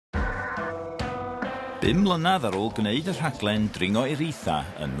5 mlynedd ar ôl gwneud y rhaglen Dringo i'r Eitha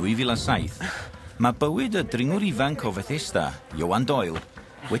yn 2007, mae bywyd y dringwr ifanc o Bethesda, Ioan Doyle,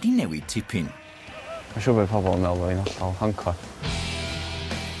 wedi newid tipyn. Mae'n siŵr bod pobl yn meddwl bod hi'n hollol honco.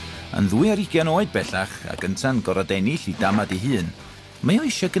 Yn 22 oed bellach a gynta'n gorfod ennill I damad ei hun, mae o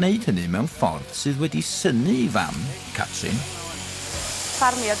eisiau gwneud hynny mewn ffordd sydd wedi synnu I fam, Catrin.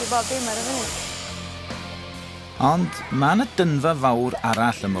 Ffarmio di bob dim ar y funud. Ond mae yna dynfa fawr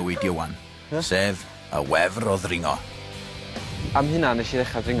arall y mywyd Ioan, sef y wefr o ddringo. Am hynna nes I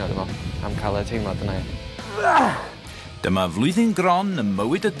ddechrau dringo, dyma, am cael y teimlad yna. Dyma flwyddyn gron y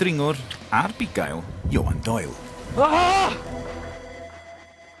mywyd y dringwr a'r bugail Ioan Doyle.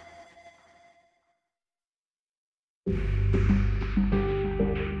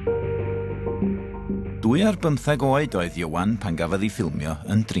 Dwy ar 15 oed oedd Ioan pan gafodd ei ffilmio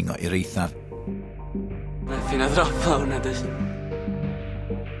yn dringo i'r eithaf. Fi'n adrodd o hwnna, dys.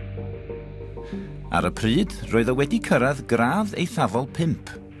 Ar y pryd, roedd o wedi cyrraedd gradd eithafol 5,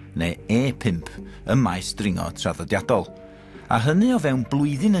 neu E5, y maes dringo traddodiadol, a hynny o fewn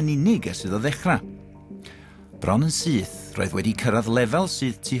blwyddyn yn unig ers iddo ddechrau. Bron yn syth, roedd wedi cyrraedd lefel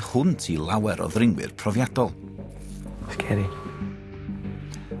sydd tu hwnt I lawer o ddringwyr profiadol. Scary.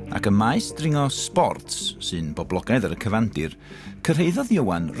 Ac y maes dringo sports, sy'n boblogaidd ar y cyfandir, cyrhaeddodd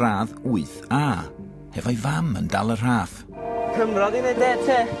Ioan radd 8A, hefo'i fam yn dal y rhaff. Cymrod I wneud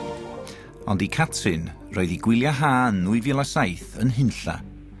te. Ond I Catrin, roedd I gwyliau ha yn 2007 yn hunlla.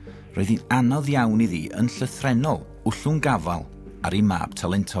 Roedd hi'n anodd iawn iddi yn llythrenol wllwng gafal ar ei mab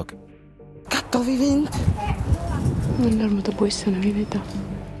talentog. Gadol fi fynd. Mae'n gormod o bwysau na fi wneud o.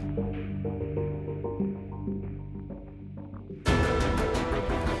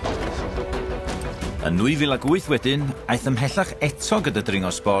 Yn 2008 wedyn, aeth ymhellach eto gyda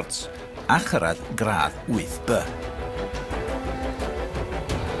dringo sports a chyrraedd gradd 8B.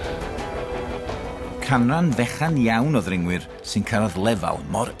 Canran fechan iawn o ddringwyr sy'n cyrraedd lefel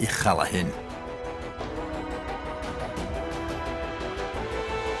mor uchel â hyn.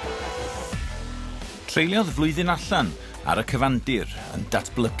 Treuliodd flwyddyn allan ar y cyfandir yn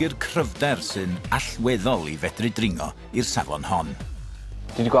datblygu'r cryfder sy'n allweddol I fedru dringo i'r safon hon.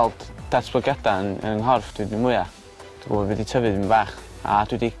 Dwi wedi gweld datblygiadau yn nghorff dwi wedi mwyaf. Dwi wedi tyfu ddim bach, a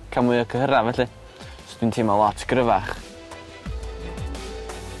dwi wedi cael mwy o cyhyrra felly. So dwi'n teimlo lot gryfach.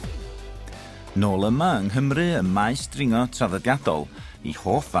 Nôl yma yng Nghymru y maes dringo traddodiadol I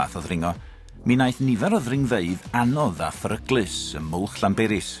hoff fath o ddringo, mi wnaeth nifer o ddringfeydd anodd a phryglus ym Mwlch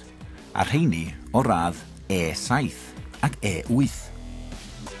Llanberis, a rheini o radd E7 ac E8.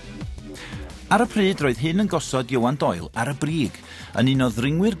 Ar y pryd roedd hyn yn gosod Ioan Doyle ar y brig, yn un o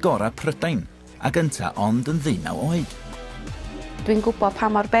ddringwyr gorau Prydain, a gynta ond yn 19 oed. Dwi'n gwybod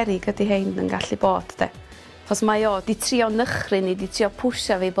pa mor berig ydy hein yn gallu bod, de. Chos mae o di trio nychru ni, di trio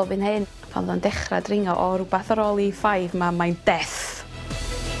pwysio fi bob un hyn. Pan oedd o'n dechrau dringo o rhywbeth ar ôl E5, mae'n death.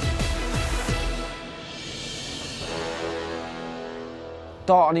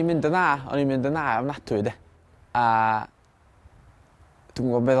 Do, o'n i'n mynd yna ofnadwy, de. A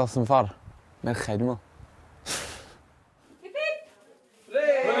dwi'n gwybod beth oedd yn ffordd. Merchau, dwi'n meddwl.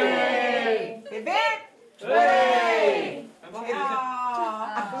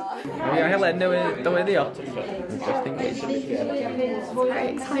 Ie, Helen, newydd dio. Just English. Very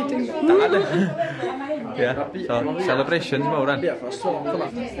exciting. Ie, so, celebrations mawr ran.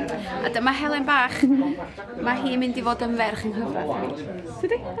 A dyma Helen bach. Mae hi'n mynd I fod yn ferch yng nghyfraith.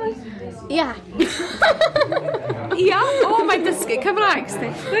 Tydi? Ia. Ia? O, mae'n dysgu Cymraeg, sti.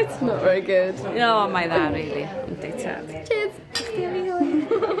 Not very good. No, mae'n dda, really. Yndi, tad. Cheers. Chdi a fi,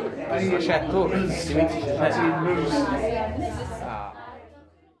 Helen. Chef,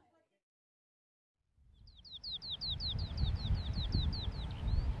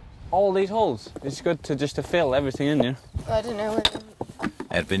 All these holes, it's good to fill everything in, you know? I don't know.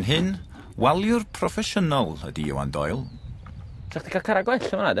 Erbyn hyn, waliwr proffesiynol ydy Ioan Doyle. Sa'ch ti cael cara gwell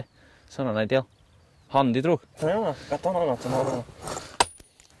yma, de? So hwnna'n ideal. Hon di drwg. Ie, gadon hwnna, ti'n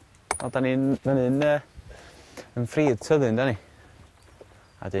O, da ni'n yn ffridd tyddyn, da ni.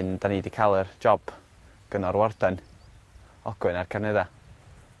 A da ni wedi cael yr job gynnor warden Ogwen ar Carnedda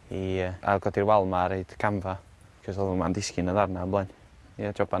I ailgodi'r wal ma ar eid camfa, cos oedd hwnna'n disgyn y ddarna o blaen.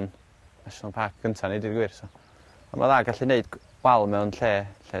 Ie, joban National Park gyntaf ni, dwi'n gwir. So. Ond mae dda gallu gwneud wal mewn lle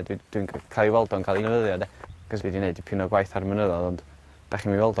dwi'n cael ei weld o'n cael ei newyddio, de. Cos fi wedi gwneud dipyn o gwaith ar y mynyddoedd, ond da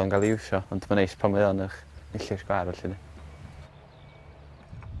chi'n ei weld o'n cael ei iwsio, ond mae'n neis pan mae o'n eich milltir sgwar, felly, de.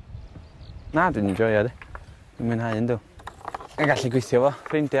 Na, dwi'n enjoyo, de. Dwi'n mwynhau yn dw. Yn gallu gweithio fo,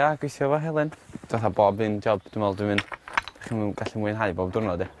 ffrindiau, gweithio fo, Helen. Dwi'n bob un job, dwi'n meddwl dwi'n mynd, da chi'n gallu mwynhau bob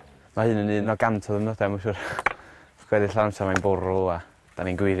diwrnod, de. Mae hyn yn un o gant o ddefnodau, mae'n siŵr. Gweddill amser mae'n bwrw a da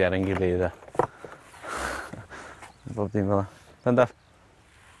ni'n gwyddi ar ein gilydd. Bob dim fel. Dandaf?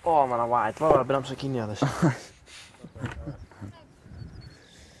 O, mae'na waed fel by'n amser cinio ddys.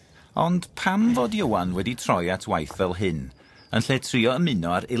 Ond pam fod Ioan wedi troi at waith fel hyn, yn lle trio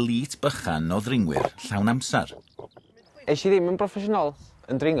ymuno ar elit bychan o ddringwyr llawn amser? Eis i ddim yn broffesiynol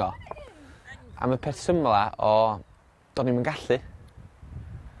yn dringo am y peth symla o do'n i'm yn gallu.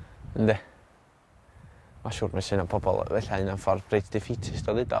 Ynddi. Mae'n siŵr mae sy'n o pobl felly yn ffordd breit defeatist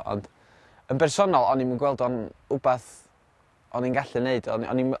o ddweud o, ond yn bersonol o'n i'm yn gweld o'n wbath o'n i'n gallu neud.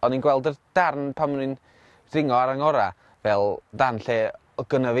 O'n i'n gweld y darn pan o'n i'n dringo ar angora fel darn lle o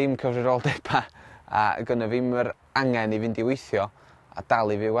gynna fi'm cyfrifoldeba a gynna fi'm yr angen i fynd i weithio a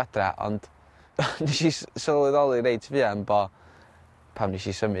dal i fyw adra, ond nes i sylweddoli reit fuan bo pam nes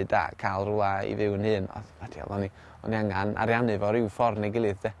i symud a cael rwla i fyw yn hun, o'n i angen ariannu fo ryw ffordd neu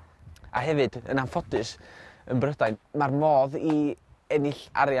gilydd de. A hefyd, yn anffodus, yn Brydain, mae'r modd i ennill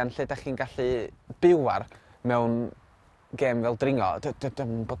arian lle da chi'n gallu byw ar mewn gêm fel dringo,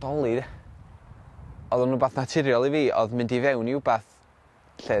 dwi'n bodoli de. Oedd o'n rhywbeth naturiol i fi, oedd mynd i fewn i wbath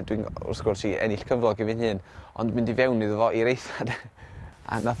lle dwi'n, wrth gwrs, i ennill cyflog i fi'n hun, ond mynd i fewn iddo fo i reitha de.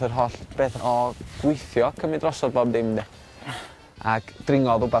 A nath yr holl beth o gweithio cymryd drosodd bob dim de. Ac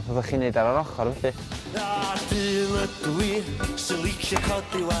dringo oedd wbath oeddech chi'n neud ar yr ochr felly. A dyn ydw i sy'n licio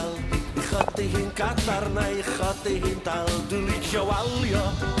codi wal, i chodi hi'n gadarna, i chodi hi'n dal. Dwi'n licio walio,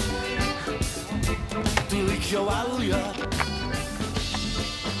 dwi'n licio walio.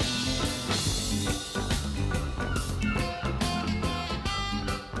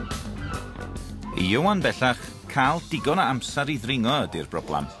 Ioan bellach, cael digon o amser i ddringo ydy'r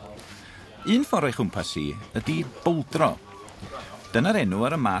broblam. Un ffordd o'i chwmpas i ydy bouldro. Dyna'r enw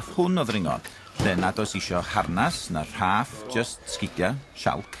ar y math hwn o ddringo, lle nad oes isio harnas na rhaff, just sgidia,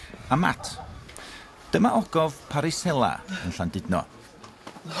 sialc a mat. Dyma ogof Parisela yn Llandudno.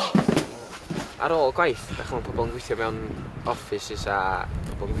 Ar ôl gwaith, dach chi'n pobl yn gweithio mewn offices a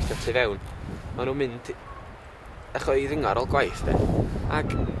pobl yn gweithio tu fewn. Maen nhw'n mynd eich o'i ddringo ar ôl gwaith, de.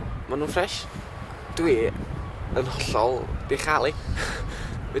 Ac maen nhw'n ffres. Dwi yn hollol dichalu.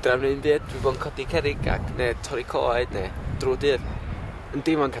 Fydra am wneud byd, dwi'n bod yn codi cerig ac neu torri coed neu drwy dydd. Yn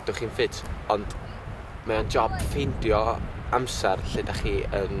dim ond cadw chi'n ffit, ond mae'n job ffeindio amser lle da chi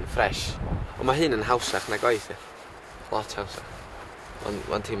yn ffres. Ond mae hyn yn hawsach na gwaith, e. Lot hawsach.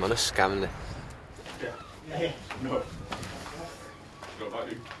 Ond teimlo'n ysgam, ynddi.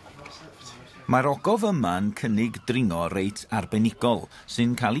 Mae'r ogof yma'n cynnig dringo reit arbenigol,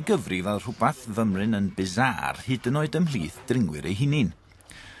 sy'n cael ei gyfri fel rhywbeth fymryn yn bizar hyd yn oed ymhlith dringwyr ei hunin.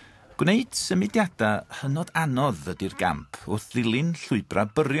 Gwneud symudiadau hynod anodd ydy'r gamp wrth ddilyn llwybra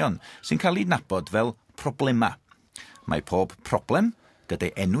byrion sy'n cael ei nabod fel problema. Mae pob problem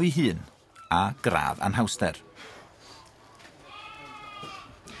gyda'i enw ei hun a gradd anhawster.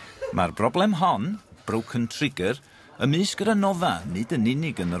 Mae'r broblem hon, broken trigger, ymysg yr anodda nid yn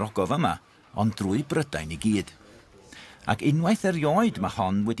unig yn yr ogof yma, ond drwy Brydain i gyd. Ac unwaith erioed mae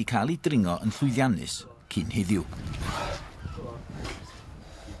hon wedi cael ei dringo yn llwyddiannus cyn heddiw.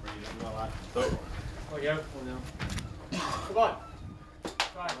 Oh, yeah. Come on.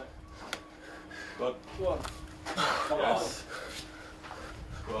 Right. Good. Go on. Yes.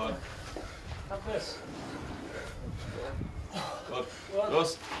 Go on. Have this. Good.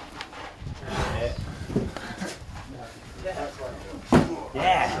 Los.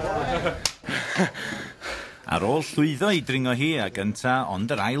 Yeah. Ar ôl llwyddo i dringo hi a gynta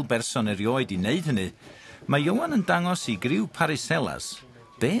ond yr ail berson erioed i wneud hynny, mae Ioan yn dangos i griw Pariselas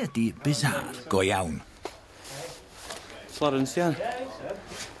be ydy bizar go iawn. Florence, iawn.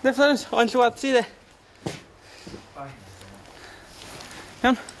 Ne, Florence, o'n llwad ti, de?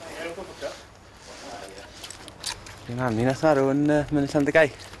 Iawn? Fi mam, mi nath marw yn mynd Llandegau.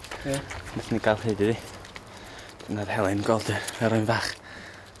 Ie. Nath ni gael hyd iddi. Dyna'r Helen gweld yr un fach.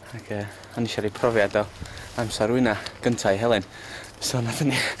 Ac o'n eisiau rhoi profiad o amser wyna gyntaf i Helen. So nath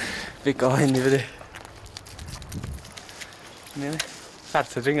ni figo hyn i fyddi. Ni,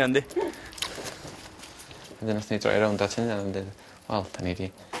 Fart o dringo, yndi? Wedyn nath ni droi rownd at hynny, ond wel, da ni wedi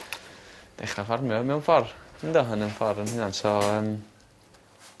dechrau ffarmio mewn ffordd. Ynddo, yn y ffordd yn hynny, so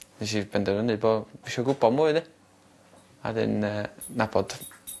nes i benderfynu bod fi eisiau gwybod mwy, yndi? A dyn nabod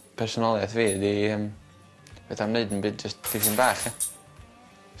personoliaeth fi ydi beth am wneud yn byd just diffyn bach, e.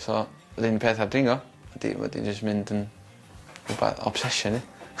 So, yr un peth ar dringo, ydi wedi just mynd yn rhywbeth obsession, e.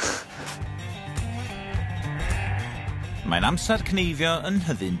 Mae'n amser cneifio yn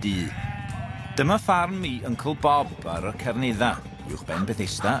hyddyn du. Dyma ffarm i Uncle Bob ar y Cernedda, uwch ben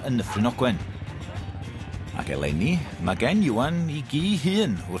Bethesda yn Nyffryn Ogwen. Ac eleni, mae gen Ioan i gi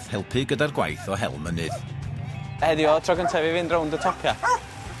hun wrth helpu gyda'r gwaith o hel mynydd. Heddi o tro gyntaf i fynd rownd y topia.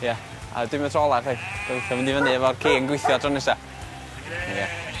 Ie. A dwi'n mynd tro ola, chi. Dwi'n mynd i fyny efo'r cyn gweithio tro nesa.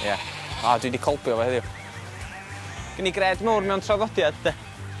 Ie. O, dwi wedi colbio fo heddiw. Gen i gred mawr mewn traddodiad, de.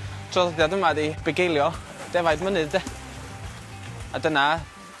 Traddodiad yma di bugeilio defaid mynydd, de. A dyna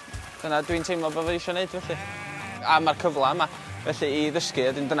dwi'n teimlo bod fi eisiau gwneud, felly. A mae'r cyfle yma, felly i ddysgu,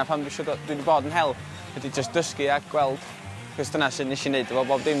 a dyna pam dwi wedi bod yn hel, ydy just dysgu a gweld. Cos dyna sy'n nes i wneud efo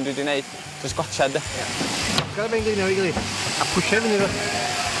bob dim dwi wedi wneud, just gwachad, de. Gada be'n gleinio i gilydd, a pwysio fyny fo.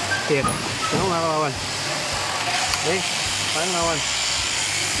 Ie, dyna hwnna fel awan. Ie, fain awan.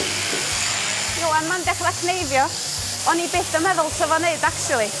 Ioan, ma'n dechrau cneifio. O'n i byth yn meddwl sef o'n neud,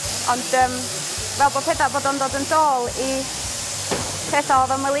 actually. Ond fel bod pethau bod o'n dod yn dol i pethau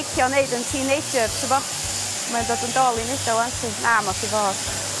oedd o'n licio wneud yn teenager, ti'n bo? Mae'n dod yn dol i wneud o wan, ti. Na, mo ti bod.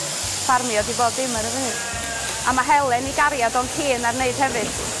 Ffarmio di bod dim ar y funud. A mae Helen i gariad o'n cyn ar wneud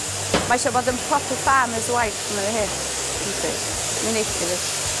hefyd. Mae eisiau bod yn proper farmer's wife yn y hyn. Mae'n neud i fi.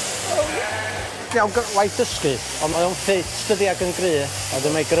 Iawn, waith dysgu, ond mae o'n ffit dydi ag yn gry, a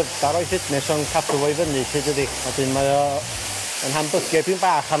dyn mae gryfdar o'i fitness o'n cadw fo i fyny, lle dydi. A dyn mae o yn hambygio pyn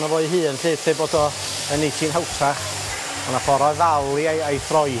bach anna fo ei hun, lle bod o yn 18 hawsach. Ond a ffordd o ddal a'i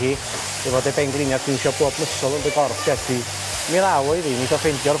throi hi, i fod e bengliniad dwi'n eisiau bod mysol yn dy gorff geti. Mi ddaw i fi, mi do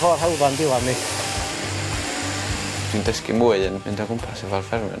ffeindio'r ffordd hawddan diwan ni. Dwi'n dysgu mwy yn mynd o gwmpas efo'r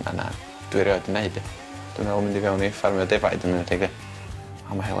ffermio yna, dwi erioed yn neud. Dwi'n meddwl mynd i fewn i ffermio Defaid yn mynd i.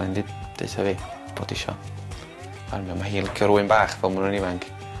 A mae Helen wedi deitha fi bod isio ffermio. Mae hi licio rwy'n bach fel mwyn yn ifanc.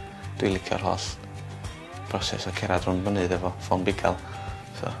 Dwi'n licio'r holl broses o cerad rhwng mynydd efo ffôn bigal.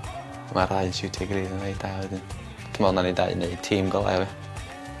 So, mae'r ddau yn siwtio grydd yn ei da wedyn. Dwi'n meddwl na ni dau yn neud tîm golau fi.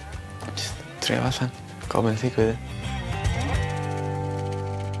 Just trio allan, gofyn y ddigwydd.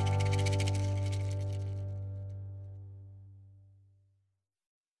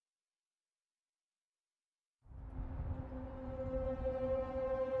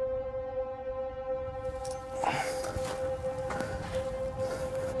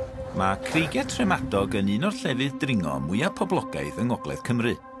 Mae creigiau tremadog yn un o'r llefydd dringo mwyaf poblogaidd yng Ngogledd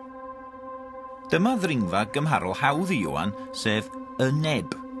Cymru. Dyma ddringfa gymharol hawdd i Ioan, sef y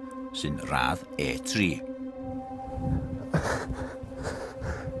neb, sy'n radd E3.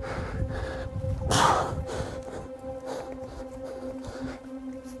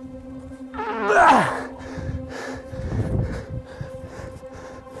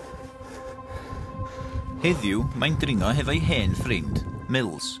 Heddiw, mae'n dringo hefo'i hen ffrind,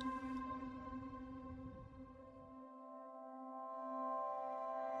 Mills.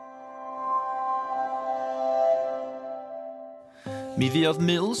 Mi fuodd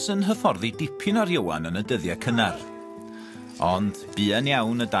Mills yn hyfforddi dipyn ar Ioan yn y dyddiau cynnar. Ond buan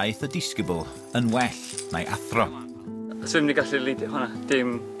iawn y daeth y disgybl yn well na'i athro. Swn i'n gallu leidio hwnna,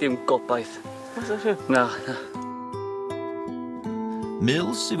 dim gobaith. Na.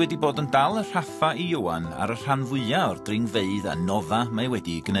 Mills sydd wedi bod yn dal y rhaffa i Ioan ar y rhan fwyaf o'r dringfeydd a nodda mae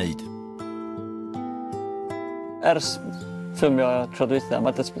wedi'i gwneud. Ers ffilmio tro dwytha,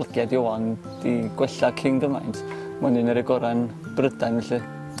 mae datblygiad Ioan di gwella cyn gymaint. Mae'n un o'r gorau'n Brydain, felly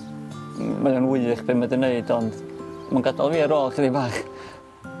mae'n wych beth mae'n gwneud, ond mae'n gadael fi ar ôl chydig bach.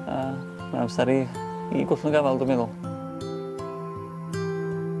 Mae'n amser i gwllwng gafal, dwi'n meddwl.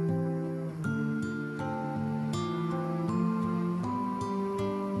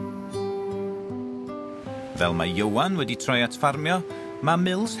 Fel mae Ioan wedi troi at ffarmio, mae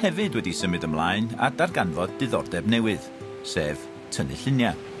Mills hefyd wedi symud ymlaen a darganfod diddordeb newydd, sef tynnu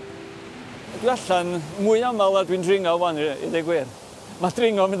lluniau. Dwi allan mwy aml a dwi'n dringo wan i ddweud gwir. Mae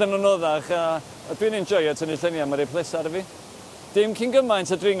dringo mynd yn anoddach a dwi'n enjoyo tynnu lluniau, mae'n rhoi plesar i fi. Dim cyn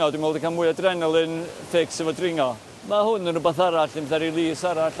gymaint o dringo, dwi'n meddwl cael mwy o adrenalin fix efo dringo. Mae hwn yn rhywbeth arall, yn fatha release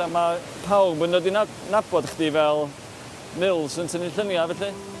arall, a mae pawb yn dod i nabod chdi fel Mills yn tynnu lluniau,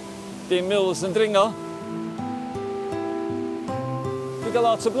 felly. Dim Mills yn dringo. Dwi'n cael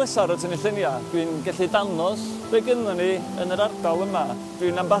lot o blesar o tynnu lluniau. Dwi'n gallu danos be gynnon ni yn yr ardal yma.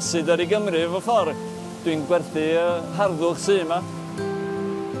 Dwi'n ambasador i Gymru efo ffordd. Dwi'n gwerthu harddwch sy'n yma.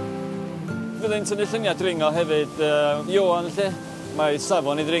 Fyddai'n tynnu lluniau dringo hefyd Ioan, lle. Mae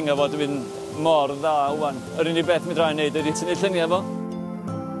safon i dringo fod fi'n mor dda wan. Yr unig beth mi dra'n neud ydi tynnu lluniau fo.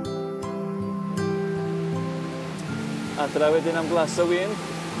 Adra wedyn am glas o win.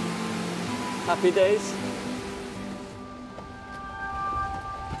 Happy days.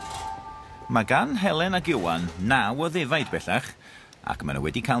 Mae gan Helen ac Ioan 9 o ddefaid bellach, ac maen nhw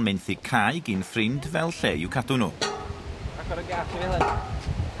wedi cael menthyg cae gyn ffrind fel lle i'w cadw nhw. Agor y gap i Helen.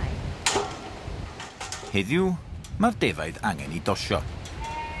 Heddiw, mae'r defaid angen i dosio.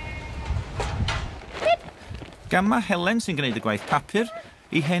 Gan mae Helen sy'n gwneud y gwaith papur,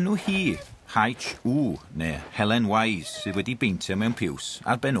 ei henw hi, HU, neu Helen Wise, sydd wedi beintio mewn piws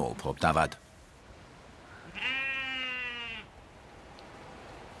ar ben ôl pob dafad.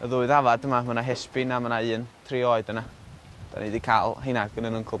 Y ddwy ddafad yma, mae yna hesbyn a mae yna un 3 oed yna. Da ni wedi cael hynna gan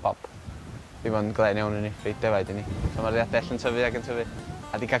yn Uncle Bob. Fi fo'n glen iawn i ni, reit defaid i ni. So mae'r ddiadell yn tyfu ac yn tyfu.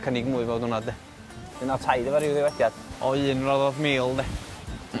 A di cael cynnig mwy fel dwrnod, de. Dyna taid efo rhyw ddiwediad. O 1,000,000, de.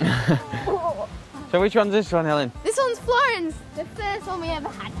 So which one's this one, Helen? This one's Florence, the first one we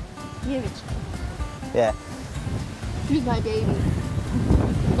ever had. The original. Yeah. She was my baby.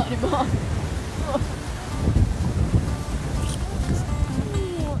 Not anymore.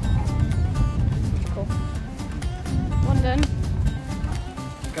 Cool. One done.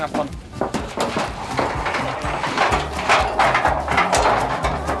 Can I have fun?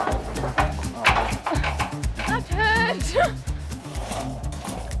 That hurt.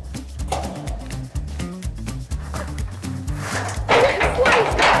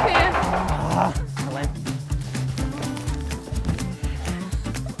 Slice up here. Helen.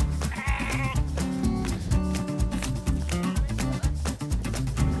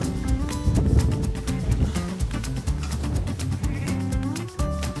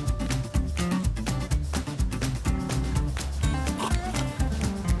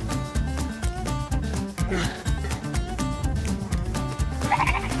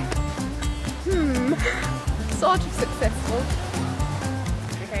 Sort of successful.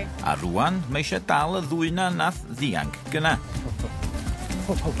 Okay. A rwan, mae eisiau dal y ddwy na nath ddianc gyna.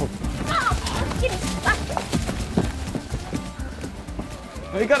 Get it back.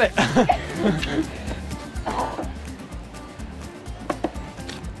 You got it.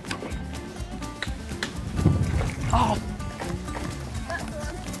 Oh.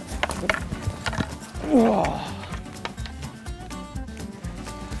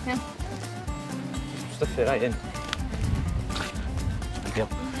 Yeah. Stuff it right in. Yep.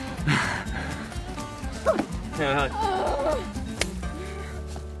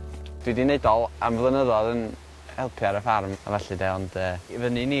 Dwi wedi gwneud o am flynyddoedd yn helpu ar y ffarm a felly de, ond i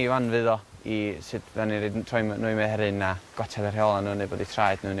fyny ni wan fydd o i sut fan ni'n troi nhw i meheryn a gwatsiad y rheola nhw neu bod i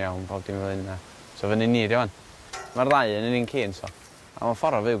traed nhw'n iawn bob dim fel hyn. So fyny ni di wan. Mae'r ddau yn un cyn, so. A mae'n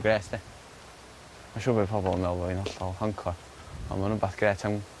ffordd o fyw gres, de. Mae'n siŵr bod pobl yn meddwl bod fi'n hollol honco. Ond mae'n rhywbeth gret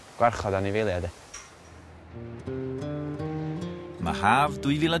am gwarchod anifeiliaid, de. Mae haf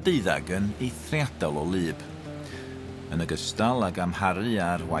 2012 yn eithriadol o lyb. Yn ogystal ag amharu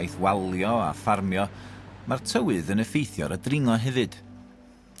ar waith walio a ffarmio, mae'r tywydd yn effeithio ar y dringo hefyd.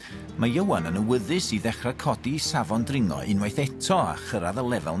 Mae Ioan yn awyddus i ddechrau codi safon dringo unwaith eto a chyrraedd y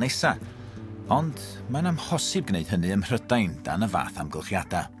lefel nesaf. Ond mae'n amhosib gwneud hynny ym Mhrydain dan y fath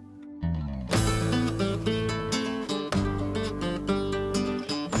amgylchiadau.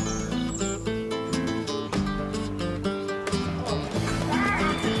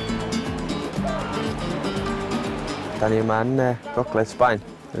 Da ni yma yn Gogledd Sbaen,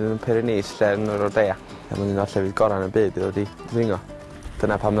 yn Pyrenees, lle yn yr Ordea. Mae'n un o'r llefydd gorau yn y byd i ddod i ddringo.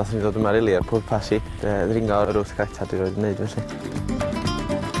 Dyna pam nath ni ddod yma rili ar pwrpas i ddringo o'r wrth greta dwi'n rhaid i wneud felly.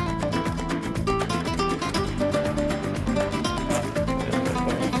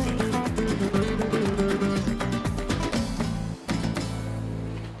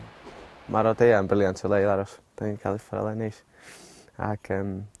 Mae'r Ordea yn briliant o le i ddaros. Da ni'n cael uffar o le neis. Ac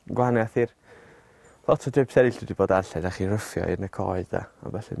gwahaniaeth i'r lot o drips eraill wedi bod ar lle, da chi ryffio i'r coed da. A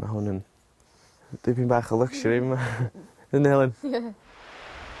felly mae hwn yn dipyn bach o luxury yma. Yn Helen.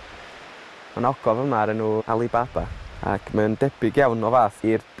 Mae'n ogof yma ar enw Alibaba. Ac mae'n debyg iawn o fath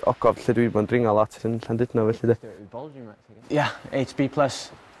i'r ogof lle dwi'n bod yn dringo lot yn Llandudno felly de. Ia, HB+.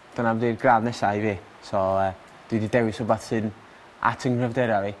 Dyna byddai'r gradd nesaf i fi. So dwi wedi dewis rhywbeth sy'n at yng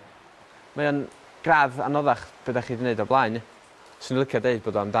nghyfdera fi. Mae'n gradd anoddach beth ydych chi wedi gwneud o blaen. Swn i'n licio deud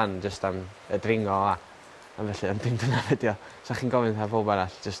bod o amdan jyst am y dringo a felly, ond dim dyna fyddi o. Sa chi'n gofyn ha pob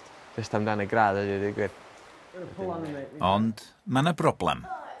arall, jyst amdan y gradd ydy wedi gwir. Ond mae yna broblem.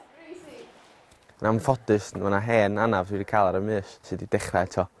 Yn amffodus, mae yna hen anaf dwi wedi cael ar y mis sydd wedi dechrau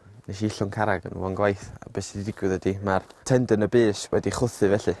eto. Nes i illwn carreg yn fo'n gwaith. A beth sydd wedi digwydd ydy, mae'r tendon y bys wedi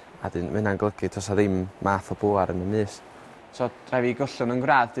chwthu felly. A dyn, mae hynna'n golygu tos a ddim math o bwar yn y mis. So, rhaid fi gollon yn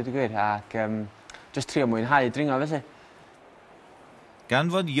gradd, dwi wedi gwir, ac jyst trio mwynhau dringo felly. Gan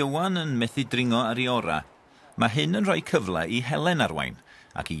fod Ioan yn methu dringo ar ei ora, mae hyn yn rhoi cyfle i Helen arwain,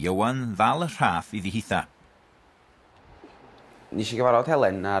 ac i Ioan ddal y rhaff i ddihitha. Nes i gyfarfod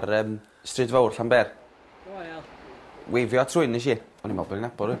Helen ar stryd fawr Llanber. Weifio trwy'n nes i. O'n i'n meddwl bod i'n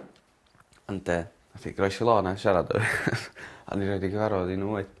nabod rwy. Ond nath i groes i lo na siarad o'r. A ni roed i gyfarfod i'n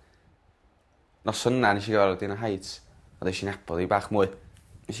oed. Noson yna nes i gyfarfod i'n y Heights. A dweud i'n nabod i bach mwy.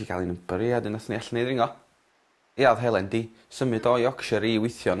 Nes i gael i'n number i a dyn nath ni allan i ddringo. Ia, oedd Helen di symud o Yorkshire i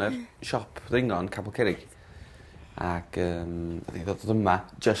weithio yn y siop Dringo yn Capel Cerrig. Ac wedi dod yma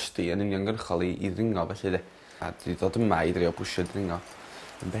just i yn uniongyrchol i Dringo felly de. A wedi dod yma i drio pwysio Dringo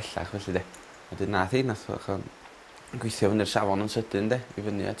yn bellach felly de. Wedyn nath gweithio fyny'r safon yn sydyn de, i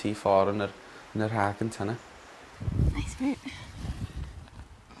fyny at T4 yn yr ha gynta na. Nice, mate.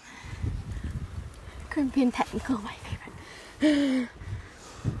 Couldn't be technical, my favourite.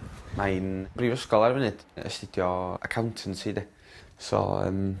 Mae'n brifysgol ar y funud, astudio accountancy de. So,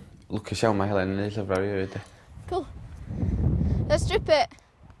 lwcus iawn mae Helen yn ei llyfrau i de. Cool. Let's strip it.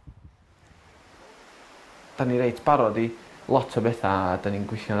 Da ni reit barod i lot o bethau a da ni'n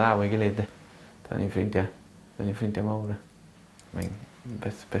gweithio'n ddaw i gilydd de. Da ni'n ffrindiau mawr. Mae'n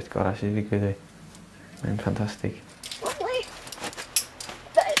beth gorau sydd wedi digwydd. Mae'n ffantastig. Lovely.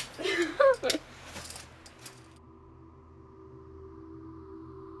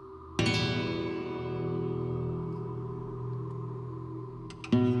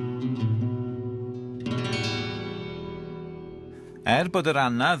 Bod yr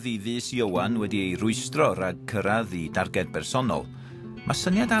anaf i ddys Ioan wedi ei rwystro rhag cyrraedd i darged bersonol, mae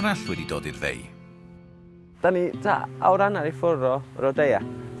syniad arall wedi dod i'r fei. Da ni awr annar i ffwrdd o'r Odeia.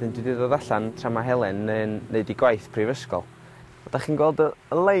 Dwi wedi dod allan tra mae Helen yn neud i gwaith prifysgol. Da chi'n gweld y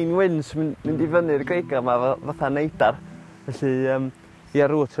lein winds mynd i fyny'r greiga yma fatha neidar. Felly, i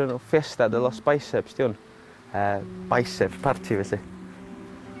ar rŵt yn Fiesta de los Biceps, diwn. Biceps party felly.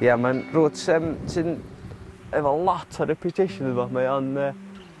 Ia, mae'n rŵt sy'n efo lot o reputation iddo. Mae o'n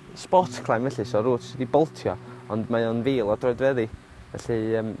sport climb felly, so rŵt sydd wedi boltio, ond mae o'n fil o droedfeddi.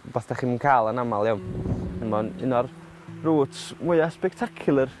 Felly, beth da chi'n cael yn aml iawn. Mae'n un o'r rŵts mwyaf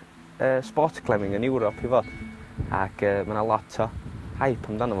spectacular sport climbing yn Ewrop i fod. Ac mae yna lot o hype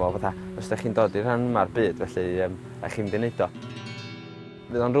amdano fo fatha. Os da chi'n dod i'r rhan yma'r byd, felly da chi'n mynd i wneud o.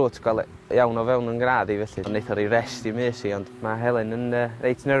 Fydd o'n rŵt gael iawn o fewn yn grad i felly. Wneud o'r i rest i mes i, ond mae Helen yn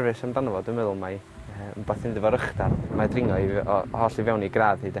reit nerfus amdano fo, dwi'n meddwl mae yn beth yn dyfo'r ychdar. Mae Dringo i holl i fewn i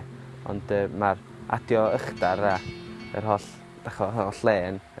grad hi de. Ond mae'r adio ychdar a yr holl le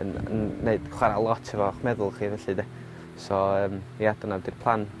yn chwarae lot efo'ch meddwl chi felly de. So, ia, dyna ydy'r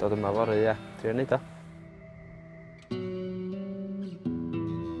plan dod yma fory, ia, drio wneud o.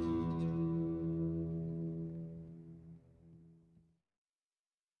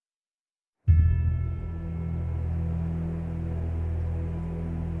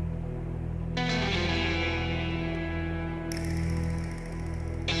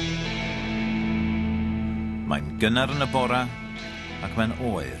 Mae'n gynnar yn y bora ac mae'n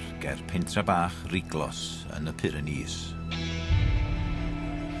oer ger pentra bach riglos yn y Pyrenees.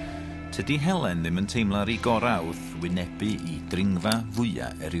 Tydi Helen ddim yn teimlo'r ei gorau wrth wynebu i dringfa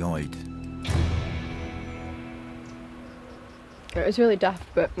fwyaf erioed. It was really daft,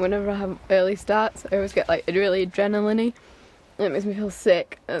 but whenever I have early starts, I always get like really adrenaline-y. And it makes me feel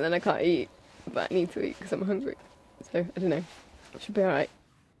sick, and then I can't eat, but I need to eat because I'm hungry. So, I don't know. It should be alright.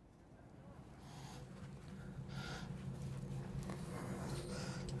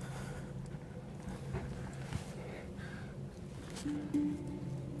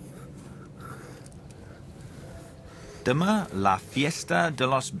 Dyma La Fiesta de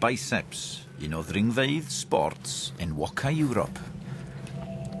los Biceps, un o ddringfeydd sports enwoca Ewrop.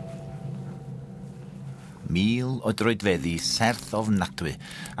 1000 o droedfeddi serth ofnadwy,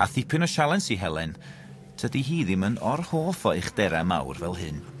 a ddipyn o sialens i Helen, tydi hi ddim yn o'r hoff o uchderau mawr fel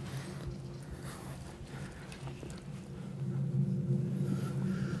hyn.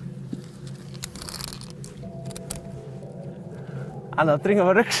 Anodd dringo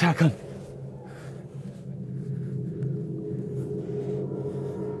fo rygsag on.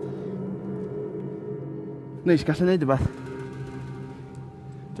 Neis gallu neud rhywbeth.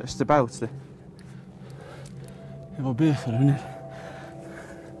 Just about, di. Efo beth ar hynny.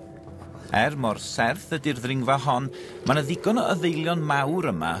 Mor serth ydy'r ddringfa hon, mae yna ddigon o addeulion mawr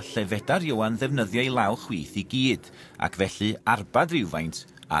yma lle fedar Ioan ddefnyddio ei law chwith i gyd, ac felly arbad rhywfaint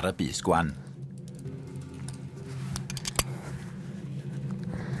ar y bys gwan.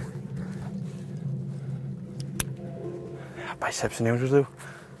 Biceps yn iawn drwy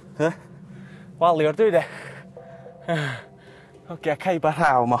ddiw. Wali o'r dwi de. Ogia caib a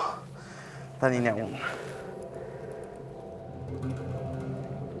rhaw mo. Da ni'n iawn.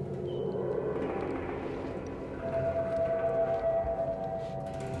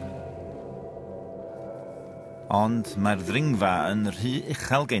 Ond mae'r ddringfa yn rhy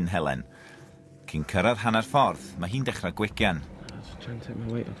uchel gen Helen. Cyn cyrraedd hanner ffordd, mae hi'n dechrau gwegian. Trying to take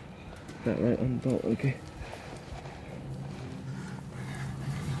my weight off. That right on bolt, okay.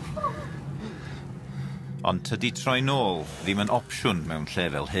 Ond tydi troi nôl ddim yn opsiwn mewn lle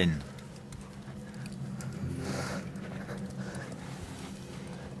fel hyn.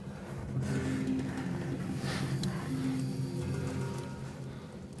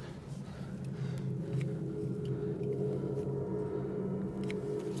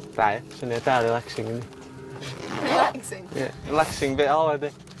 Da, ie. Syniad da, relaxing. Relaxing? Yeah, relaxing bit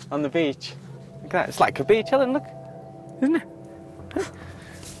holiday on the beach. It's like a beach, Helen, look. Isn't it?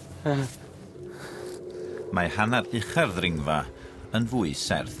 Mae hanner ucha'r ddringfa yn fwy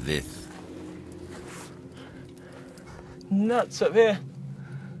serth fydd. Nuts up here.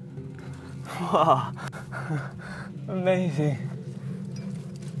 Wow. Amazing.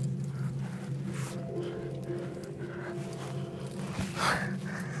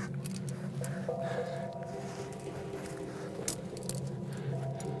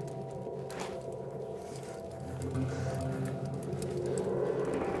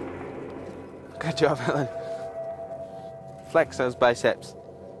 Good job, Helen. Flex those biceps.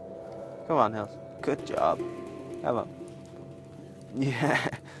 Come on, Helen. Good job. Come on. Yeah.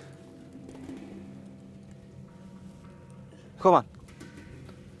 Come on.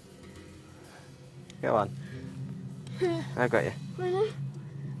 Go on. I got you.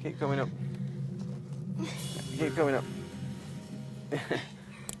 Keep coming up. Keep coming up.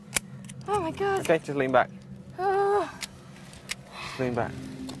 Oh my god. Okay, just lean back. Oh. Just lean back.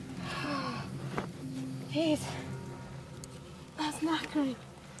 Jeez. That's knackering.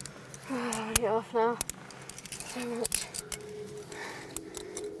 Oh, I want to get off now. So much.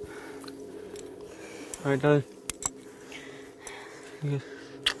 All right, darling.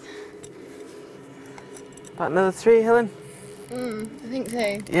 About another 3, Helen? I think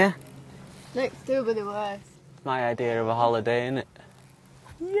so. Yeah. Next 2 will be the worst. My idea of a holiday, innit?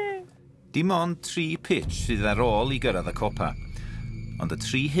 Yeah. Dim ond 3 pitch sydd ar ôl i gyrraedd y copa. Ond y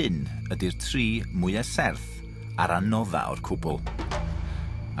 3 hyn ydy'r 3 mwyaf serth a'r anodda o'r cwbl.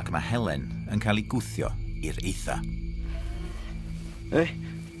 Ac mae Helen yn cael ei gwthio i'r eitha. Hey,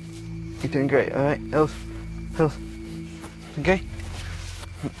 you're doing great, all right? Health. Okay?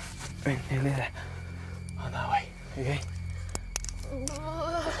 Right, nearly there. On that way, okay?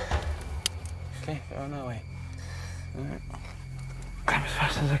 Okay, on that way. All right. Climb as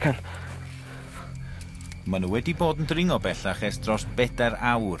fast as I can. Maen nhw wedi bod yn dringo bellach ers dros 4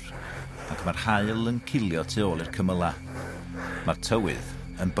 awr, ac mae'r haul yn cilio tu ôl i'r cymyla. Mae'r tywydd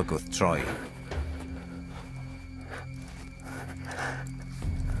yn bygwth troi.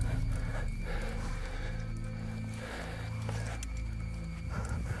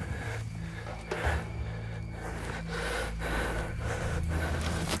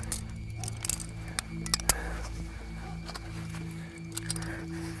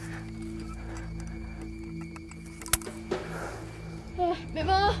 Bit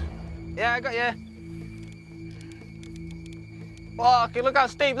more. Yeah, I got you. Oh, okay, look how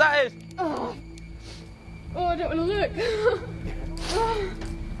steep that is. Oh, I don't want to look.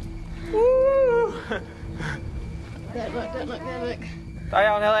 Don't look. Die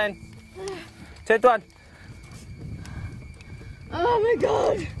on, Helen. Take one. Oh my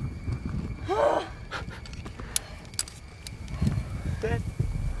god.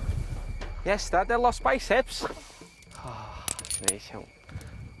 Yes, Dad, they're lost biceps. Nice.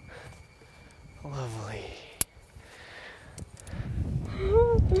 Lovely.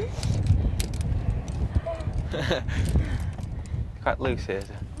 Quite loose here, is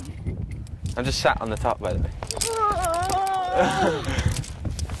it? I'm just sat on the top, by the way.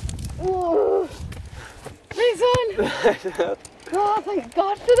 Nice one. Oh, thank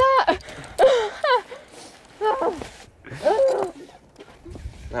God for that.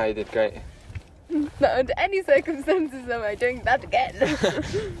 No, you did great. Not under any circumstances am I doing that again.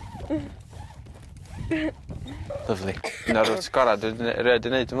 Lovely. Na'r wrth sgora, dwi'n rhaid i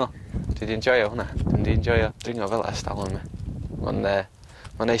wneud, dwi'n meddwl. Dwi wedi enjoyo hwnna. Dwi'n wedi enjoyo dringo fel es dal yma.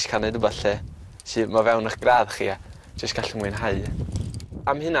 Mae'n neis cael neud rhywbeth lle sydd mae fewn eich gradd chi a jyst gallu mwynhau.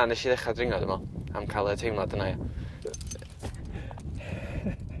 Am hynna nes i ddechrau dringo, dwi'n meddwl. Am cael y teimlad yna.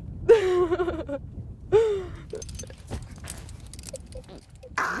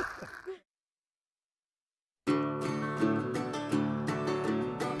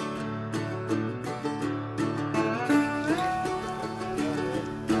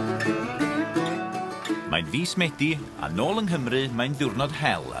 Mae'n fis Medi, a nôl yng Nghymru mae'n ddiwrnod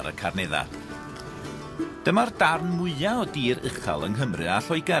hel ar y carnedda. Dyma'r darn mwyaf o dir uchel yng Nghymru a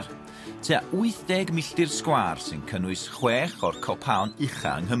Lloegr, tua 80 milltir sgwar sy'n cynnwys 6 o'r copaon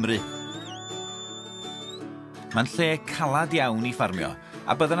ucha yng Nghymru. Mae'n lle calad iawn i ffarmio,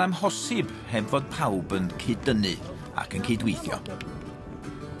 a byddai'n amhosib heb fod pawb yn cyd-dynnu ac yn cydweithio.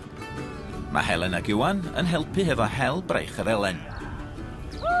 Mae Helen ac Ioan yn helpu hefo hel braich yr Elen.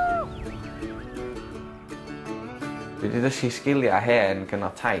 Dwi wedi dysgu sgiliau hen gyda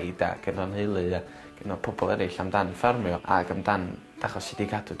taid a gyda nheulu a gyda pobl eraill amdan ffarmio ac amdan achos i wedi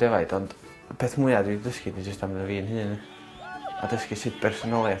cadw defaid, ond y peth mwyaf dwi wedi dysgu di jyst amdano fi'n hun. a dysgu sut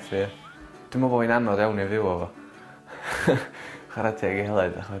personoliaeth fi. Dwi'n meddwl bod hi'n anodd iawn i fyw o fo. Chwarae teg i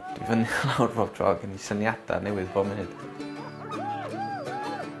Helen, achos dwi fyny lawr bob tro gen i syniadau newydd bob munud.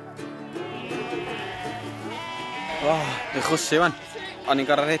 Dwi'n chwsu wan. O'n i'n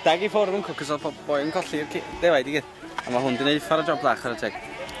gorau rhedeg i ffwrdd yn cwcus oedd boi yn colli'r defaid i gyd. A mae hwn di wneud ffordd o job dda, chwarae teg.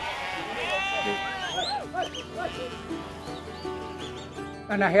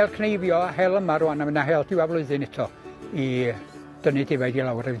 Mae yna hel cneifio, hel yma rwan, a mae yna hel diwa flwyddyn eto i dynnu defaid i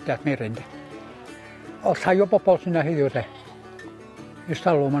lawr a fynd at Merin. O llai o bobl sy'n yna heddiw de. Ys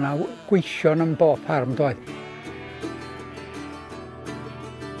talw, mae yna gweision yn bob ffarm doedd.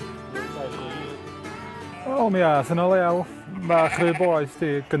 O, mi a, sy'n o leaw. Mae chreu boeth di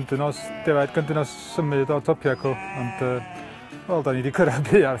defaid gyndyn os symud o topia co, ond wel, da ni wedi cyrraedd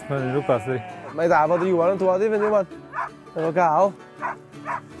buarth, mae'n rhywbeth di. Mae da fod Ioan yn dod i fyny wan. Efo gael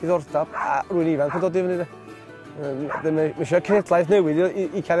diddordab a rwy'n ifanc yn dod i fyny. Mae eisiau cenedlaeth newid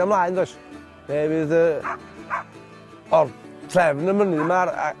i cario ymlaen, does? Neu fydd o'r trefn y mynydd yma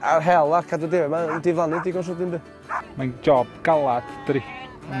a'r hel a'r cadw defaid yma'n diflannu digon sydyn. Mae'n job galad, dri.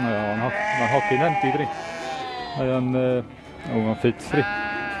 Mae'n hogi'n handi, dri. Mae'n ffit, dri.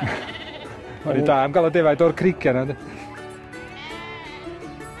 Mae'n da am gael o defaid o'r crigia na, di.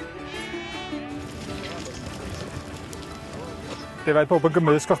 Defaid pob yn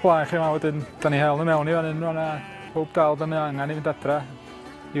gymysg o'ch blaen chi yma, wedyn da ni hel yn mewn i fan hyn, pob dal da ni angen i fynd adra.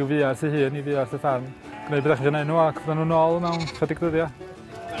 I'w fiar sy'n hun, i fiar sy'n ffarm. Gwneud beth eich nhw a cyfdan nhw'n ôl mewn chydig ddyddiau.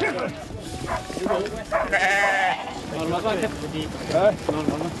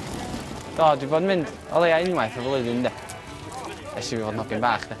 Do, dwi bod yn mynd o leia unwaith o flwyddyn, de. Es i fi fod nogyn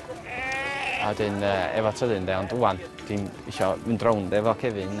bach, de. A wedyn efo tyddyn, de, ond wwan, dwi'n isio mynd rownd efo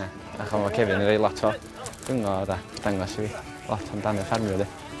Kevin, ne. Achos mae Kevin yn rhoi lot o dyngo, da, dangos i fi. Lot amdano ffarmio, de.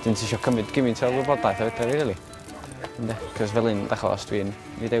 Dwi'n isio cymryd gymaint o wybodaeth o fedra fi, rili. Cos fel un, achos dwi'n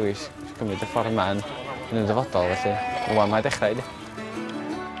dewis cymryd y ffordd yma yn y dyfodol, felly wwan mae'n dechrau, de.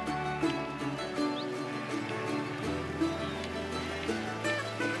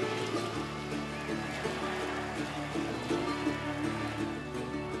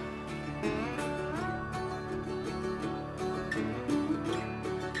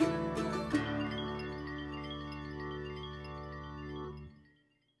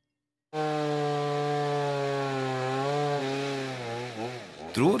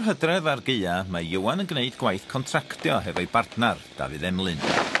 Drwy'r hydref ar Gaea, mae Ioan yn gwneud gwaith contractio hefo'i bartnar, Dafydd Emlyn.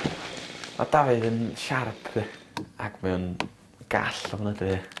 Mae Dafydd yn siarp, de. Ac mae'n gall o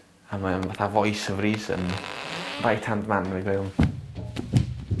fynyddu, a mae'n fatha voice of reason, right-hand man fi fewn.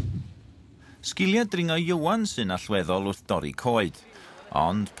 Sgiliau dringo Ioan sy'n allweddol wrth dorri coed,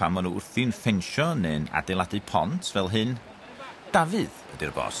 ond pan maen nhw wrthi'n ffensio neu'n adeiladu pont fel hyn, Dafydd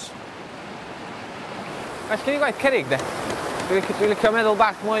ydy'r bos. Well, gen i gwaith cerig, de. Dwi'n licio meddwl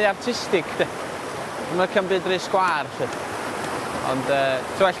bach mwy artistig, de. Dwi'n licio byd rhy sgwar, lle. Ond,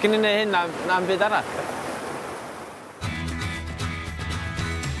 ti'n well gen i wneud hyn na'n byd arall.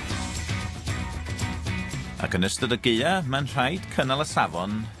 Ac yn ystod y Gaea, mae'n rhaid cynnal y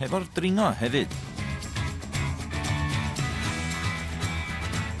safon hefo'r dringo hefyd.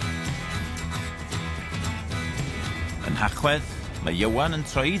 Yn Hachwedd, mae Ioan yn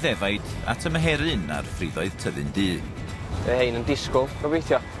troi ddefaid at y meheryn ar ffriddoedd tyddyn du. Hein yn disgwyl,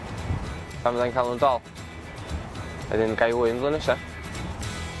 gobeithio. Pan fyddai'n cael nhw'n dol. Wedyn gai wyn flwyddyn nesaf.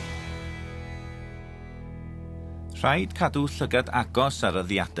 Rhaid cadw llygad agos ar y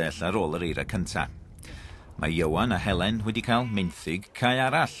ddiadell ar ôl yr eira cyntaf. Mae Ioan a Helen wedi cael menthyg cae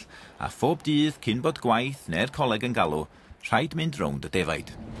arall, a phob dydd cyn bod gwaith neu'r coleg yn galw, rhaid mynd rownd y defaid.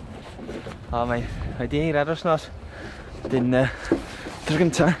 O, mae wedi eira dros nos. Wedyn, tro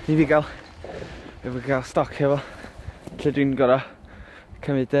gyntaf i fi gael stoc hefo. Lle dwi'n gorau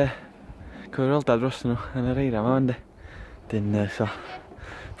cymryd cyfrifoldeb dros nhw yn yr eira yma, ynddi. Dyn, so,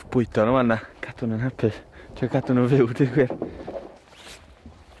 bwydo nhw yna, cadw nhw'n hapus. Dwi'n cadw nhw'n fyw, dwi'n gwir.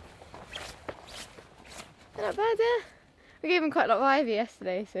 Not bad, yeah. We gave them quite a lot of ivy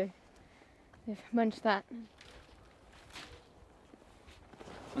yesterday, so they've munched that.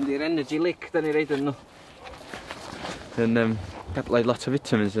 Ond i'r energy lick, da ni reid yn nhw. Yn gadlau lot o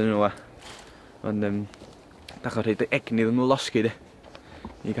vitamins yn nhw, ond dachor rhaid egni ddyn nhw losgi, de.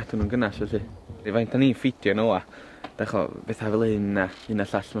 I gadw nhw'n gynnas, felly. Faint da ni'n ffidio nhw, dachor, bethau fel hyn a un a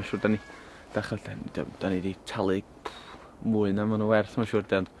llall, mae'n siŵr da ni. Dachor, da ni wedi talu mwy na maen nhw werth, mae'n siŵr,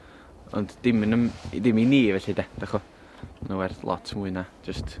 de. Ond dim i ni, felly, de. Dachor, maen nhw werth lot mwy na,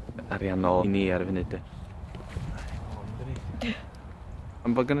 just ariannol i ni ar y funud, de.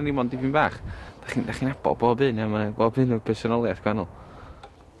 Ond bod gynnu ni mond dipyn bach, da chi'n abo bob un, mae bob un o'r personoliaeth gwahanol.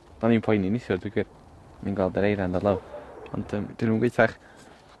 Da ni'n poeni nithio, dwi'n gwir. Mi'n gweld yr eira yn dod law. Ond dyn nhw'n gweithach.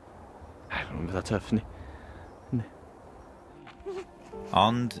 Nhw'n bydda tyff ni.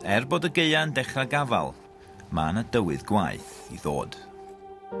 Ond er bod y gaea'n dechrau gafal, mae yna dywydd gwaith i ddod.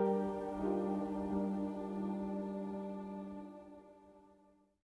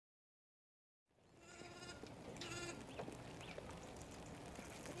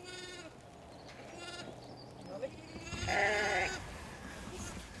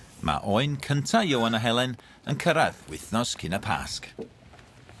 Mae oen cynta Ioan a Helen yn cyrraedd wythnos cyn y Pasg.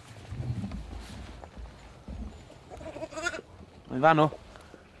 Mae'n fan o.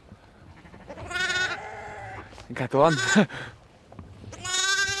 Yn cadw on.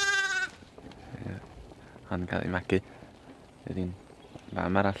 Hann cael ei magu. Ydy'n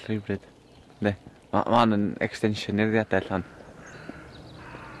fam arall rhywbryd. Ne, mae hon yn extension i'r ddiadell hon.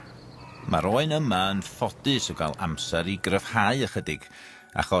 Mae'r oen yma yn ffodus o gael amser i gryfhau ychydig,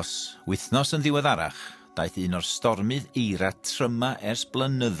 achos wythnos yn ddiweddarach, daeth un o'r stormydd eira tryma ers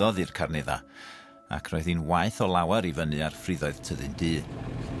blynyddoedd i'r Carnedda, ac roedd hi'n waith o lawer i fyny ar ffriddoedd Tyddyn Du.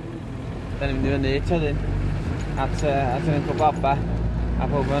 Da ni'n mynd i fyny Tyddyn at yn Cwbaba a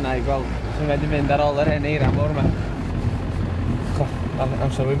pob yna i gweld sy'n mynd i mynd ar ôl yr hen eira mor yma.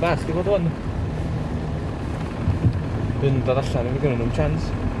 Amser wy'n bach di bod hwn. Dwi'n dod allan yn gynnu nhw'n chance.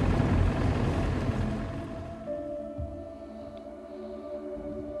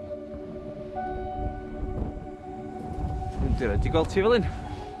 Dwi'n rhaid i gweld ti fel un.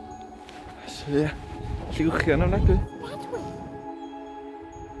 Ie, lliwchian o'n agwy.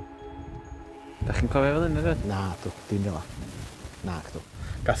 Da chi'n cofio fel un, ydw? Na, dim fel. Na, cdw.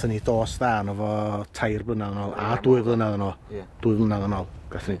 Gathen ni dos dda yn efo 3 blynedd yn ôl, a 2 blynedd yn ôl. 2 blynedd yn ôl,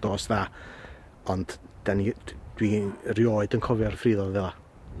 gathen ni dos dda. Ond dwi'n rioed yn cofio'r ffriddoedd fel.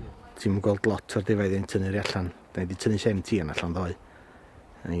 Ti'n gweld lot o'r defaid yn tynnu'r allan. Da ni wedi tynnu 17 allan ddoe.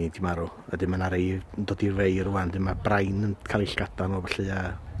 A ni wedi marw. Ydyn mae'n arau yn dod i'r fei rwan. Ydyn mae brain yn cael ei llgadan o felly.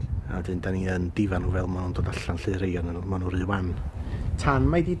 A ydyn da ni yn difan nhw fel maen nhw'n dod allan lle rei o'n nhw. Maen nhw'n rhy wan. Tan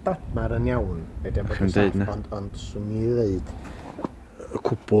mae di dadmar yn iawn. Ond swn i ddweud y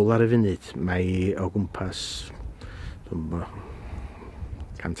cwbl ar y funud, mae o gwmpas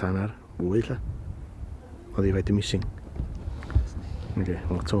 100 hanner, 8 lle. Oedd i faid y missing.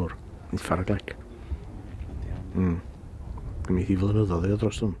 Lot o'r, nid ffarag lec. Mi thi flynyddoedd o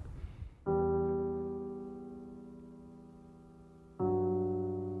dros hwn.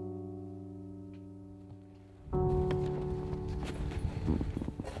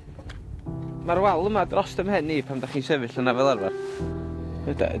 Mae'r wal yma dros ym mhen i pan da chi'n sefyll yna fel arfer.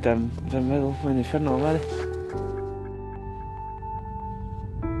 Ydym meddwl mae'n effernol yma di.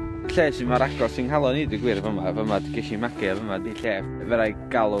 Lle sy'n mae'r agos sy'n nghalon i, dwi'n gwir, fyma ges i magu a fyma di lle. Fe rai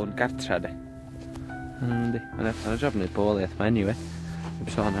galw'n gartra di. Yndi, mae'n job wneud boliaeth ma anyway.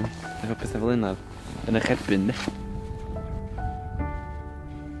 Dwi'n sôn am, efo pethau fel yna yn eich erbyn di.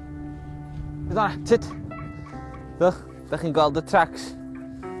 Ydw, tit. Dych, da chi'n gweld y tracks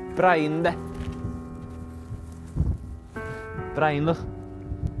brain de. Brain dych.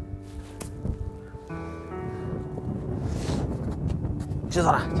 Sydd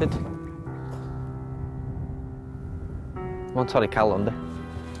o'na, tit. Mae'n torri calon de.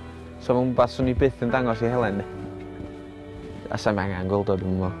 So mae'n beth swn i byth yn dangos i Helen de. A sa'n angen gweld o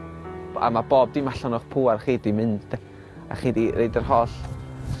dwi'n meddwl. A mae bob dim allan o'ch pŵar chi di mynd de. A chi di reid yr holl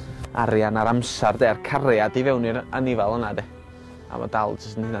arian a'r amser de, a'r cariad i fewn i'r anifal yna de. A mae dal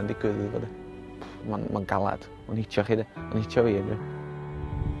jyst yn hynna'n digwydd i fod de. Mae'n galad. Mae'n hitio chi de. Mae'n hitio fi yn fi.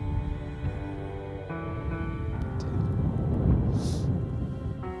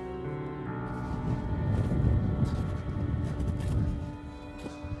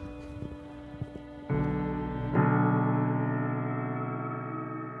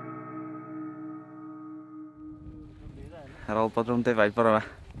 Ar ôl bod rhwng defaid bore yma.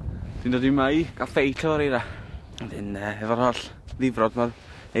 Dwi'n dod i yma i gael ffeit o'r eira. Wedyn efo'r holl ddifrod mae'r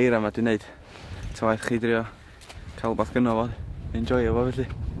eira yma dwi'n neud. Ta waith chi drio cael beth gynno fo, enjoyo fo felly.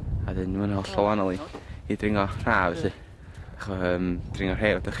 A wedyn mae'n holl o wahanol i dringo rha felly. Dringo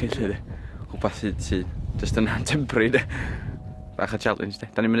rheo ydych chi felly. Rhywbeth sydd just yn temporary de. Bach o challenge de.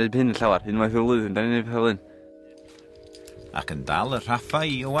 Da ni'n mynd hyn yn llawer, unwaith o'r flwyddyn, da ni'n mynd fel hyn. Ac yn dal y rhaffa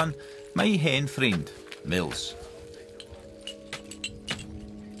i Ioan, mae ei hen ffrind, Mills.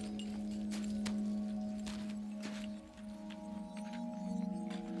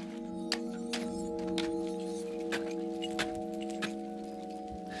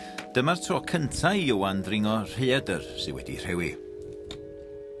 Dyma'r tro cynta i Ioan dringo rhaeadr sydd wedi rhewi.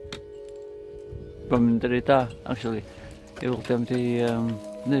 Mae'n mynd yn ei da, actually. I weld am di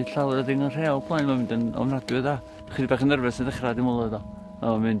wneud llawer o dringo rheol plaen, mae'n mynd yn ofnadwy o da. Chydig bach yn nerfus yn ddechrau dim olwyd o.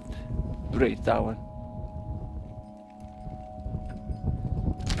 Mae'n mynd reit da wan.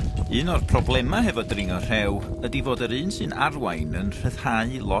 Un o'r problemau hefo dringo rhew ydy fod yr un sy'n arwain yn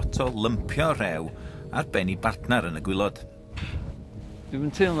rhyddhau lot o lympio rhew ar ben I bartner yn y gwylod.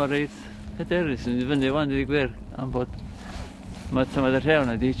 Dwi'n teimlo reit hyderus yn fyny wan wedi gwir am bod mae tymad y rhew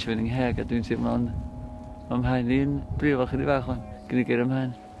na di eich fynd yng ngheg a dwi'n teimlo am haen i'n brifo chydig bach wan gyda gyr am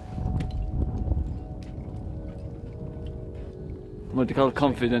haen. Mae wedi cael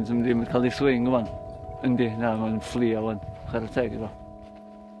confidence yn ddim wedi cael ei swing wan. Yndi, na, mae'n fflio wan. Chwer y teg iddo.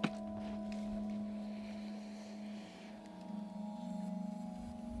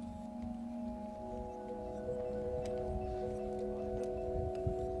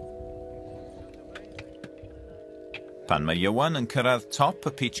 Pan mae Ioan yn cyrraedd top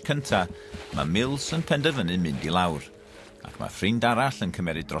y pitch cynta, mae Mills yn penderfynu mynd I lawr, ac mae ffrind arall yn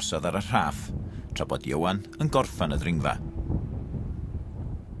cymeryd drosodd ar y rhaff, tra bod Ioan yn gorffan y ddringfa.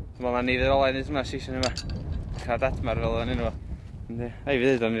 Mae nifer o lenys yma season yma. Cael datmar fel yn enw. Ei fi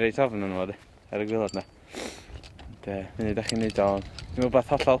ddweud o'n I reit ofn yn nhw, ar y gwylod na. Munud â chi'n neud o, dwi'n meddwl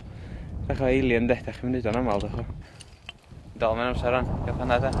beth hollol. Dach o alien de, dach chi'n neud o'n aml, dach o. Dol mewn amser ran, gael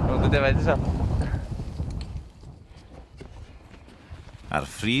panna de. Rwy'n dwi'n defaid iso. Ar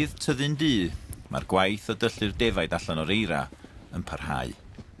ffridd tyddyn du, mae'r gwaith o dyllu'r defaid allan o'r eira yn parhau.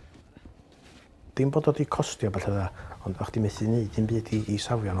 Dim bod o wedi costio beth dda, ond o'ch di methu wneud un byd I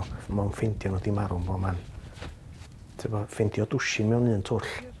safio nhw. Mae'n ffeindio nhw di marw'n bob man. Ffeindio dwsin mewn un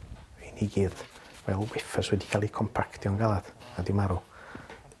twll. I ni gyd. Fel weffers wedi cael ei compactio'n galad a di marw.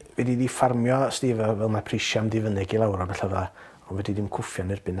 Fe di ffarmio Steve fel mae prisiam di fyny I lawr o beth dda, ond fe di ddim cwffio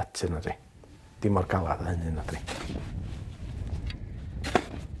yn erbyn natur na di. Dim mor galad a hynny na di.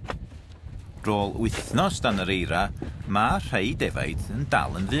 Rôl wythnos dan yr eira, mae rhai defaid yn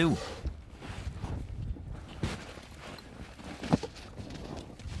dal yn fyw.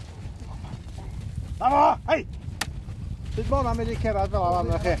 Na fo, hei! Sut bod hwnna'n mynd I cerdded fel am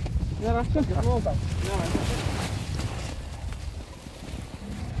chi? Ia'n allan. Ia'n allan.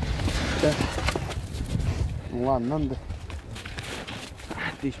 Lan ynddi.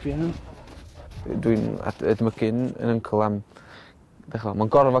 Di sbio nhw. Dwi'n edmygu yn yncl am... Mae'n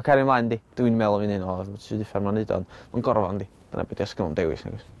gorfod cario ymlaen di. Dwi'n meddwl fi'n un o sydd differ ma'n neud o'n. Mae'n gorfod di. Dyna beth ysgol yn dewis.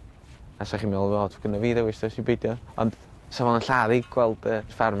 A sa chi'n meddwl fod gyda fi ddewis does I beidio. Ond sa fo'n lladd I gweld y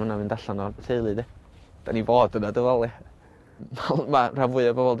ffarm yna fynd allan o'r teulu di. Da ni fod yna dyfolu. Mae rhan fwy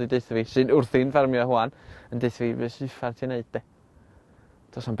o bobl di deitha fi sy'n wrthi'n ffarmio hwan yn deitha fi beth sy'n ffarm ti'n neud di.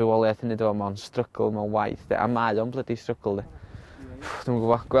 Does am bywoliaeth yn neud o mae'n strygl, mae'n waith di. A mae o'n blydi strygl di. Dwi'n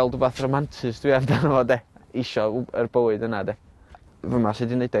gwybod gweld rhywbeth romantis dwi amdano fo di. Isio yr bywyd yna di. Fyma sydd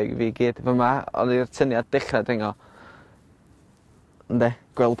wedi'i neud o I fi gyd. Fyma oedd i'r tyniad dechrau dringo. Ynde,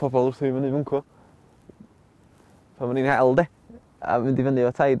 gweld pobl wrth I fyny fyncw. Pan o'n i'n hel di. A mynd I fyny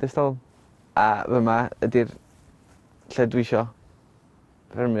o taid ystol. A fyma ydy'r lle dwi isio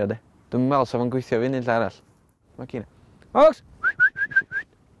ffermio di. Dwi'n meddwl sef o'n gweithio fi'n un lle arall. Mae gyn. Ogs!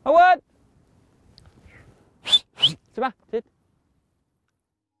 Ioan! Tyma, tyd.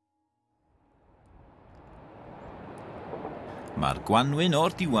 Mae'r gwanwyn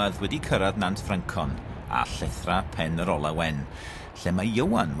o'r diwedd wedi cyrraedd Nant Francon a llethra pen yr ola wen, lle mae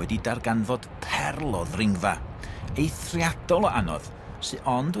Ioan wedi darganfod perl o ddringfa, eithriadol o anodd, sy'n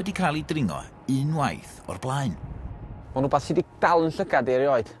ond wedi cael ei dringo unwaith o'r blaen. Mae'n rhywbeth sydd wedi dal yn llygad I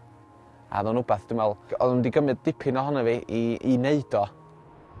erioed. A oedd o'n rhywbeth, dwi'n meddwl, oedd o'n wedi gymryd dipyn ohono fi I wneud o.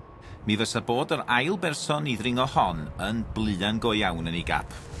 Mi fysa bod yr ail berson I ddringo hon yn blian go iawn yn ei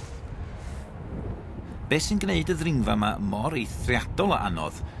gap. Be sy'n gwneud y ddringfa yma mor eithriadol o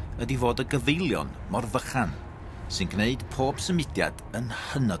anodd ydy fod y gyfeilion mor fychan, sy'n gwneud pob symudiad yn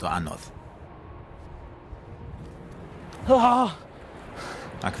hynod o anodd.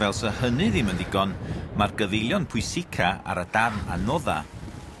 Ac fel sa hynny ddim yn ddigon, mae'r gyfeilion pwysica ar y darn anodda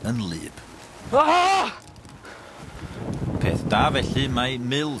yn lyb. Peth da felly mae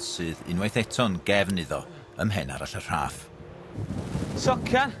Mills sydd unwaith eto'n gefn iddo ymhen arall y rhaff.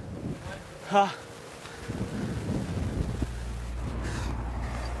 Socian!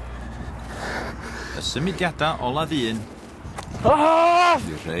 Y symudiadau olaf un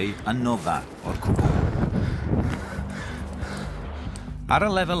yw'r rhai anodda o'r cwbl. Ar y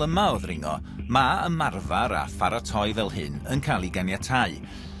lefel yma o ddringo, mae ymarfer a pharatoi fel hyn yn cael ei ganiatáu,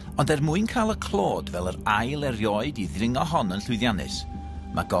 ond mwyn cael y clod fel yr ail erioed I ddringo hon yn llwyddiannus,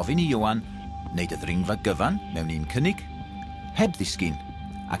 mae gofyn I Ioan wneud y ddringfa gyfan mewn un cynnig, heb ddisgyn,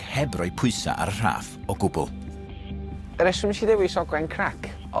 ac heb roi pwysau ar y rhaff o gwbl. Y reswm si ddewis o Gwen Crac,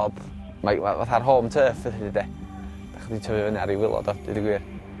 oedd fatha'r home turf ydy de. Dach chi wedi tyfu fyny ar ei wylod o, dyd y gwir.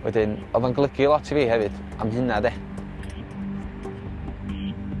 Wedyn, oedd o'n golygu lot I fi hefyd, am hynna de.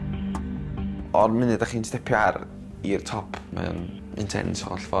 O'r munud ydych chi'n stepio ar i'r top. Mae o'n intense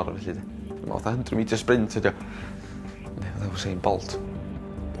all ffordd felly. Dwi'n meddwl 100 metre sprint ydi o. Neu Usain Bolt.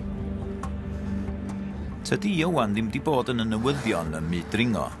 Tydi Ioan ddim di bod yn y newyddion ym myd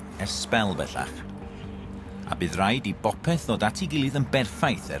dringo ers sbel bellach. A bydd rhaid i bopeth ddod at ei gilydd yn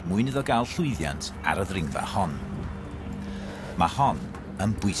berffaith mwyn iddo gael llwyddiant ar y ddringfa hon. Mae hon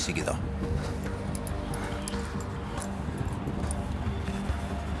yn bwysig iddo.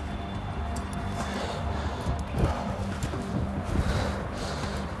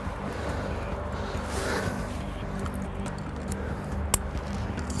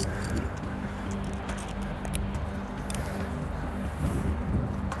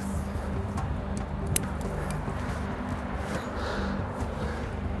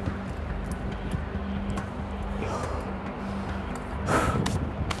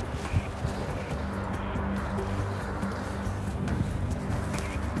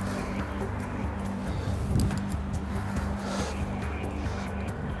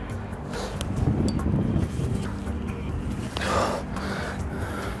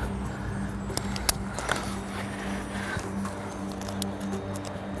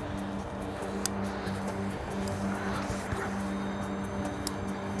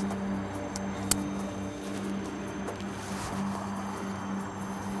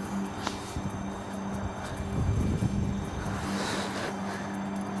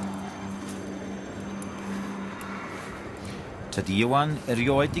 Tydi Ioan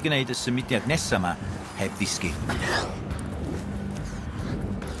erioed i gwneud y symudiad nesaf yma heb ddisgu.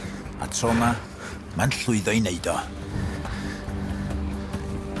 A tro yma, mae'n llwyddo i wneud o.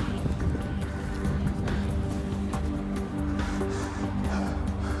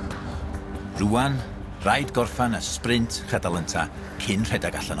 Rwan, rhaid gorffan y sprint chadalynta cyn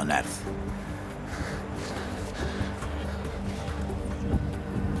rhedeg allan o nerth.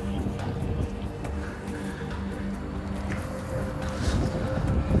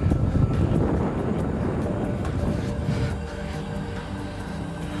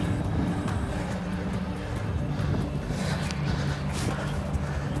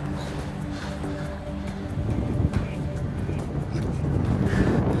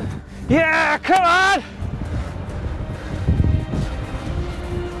 Yeah, come on!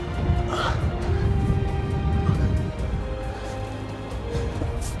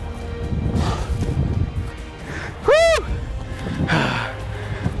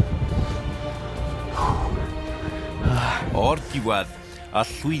 O'r diwedd, a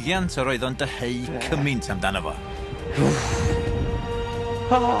llwyddiant yr oedd o'n dyheu cymaint amdano fo.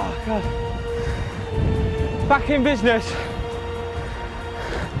 Oh, God. Back in business.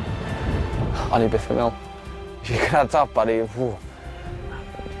 O'n i byth yn meddwl. Nes i gyrra'r top a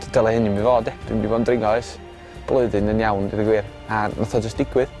dyle hyn i mi fod, Dwi'n wedi bod yn dringo oes. Blwyddyn yn iawn, dweud y gwir. A nath o jyst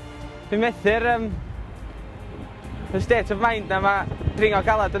digwydd. Dwi'n methu'r state of mind na mae dringo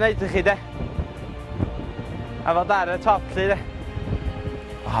galad yn neud i chi, A fod ar y top, lly,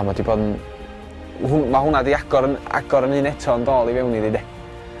 mae wedi bod yn... Mae hwnna wedi agor yn un eto yn dol i fewn iddi,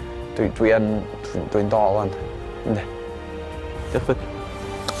 Dwi'n dol, ond. Diolch byd.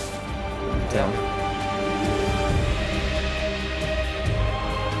 Iawn.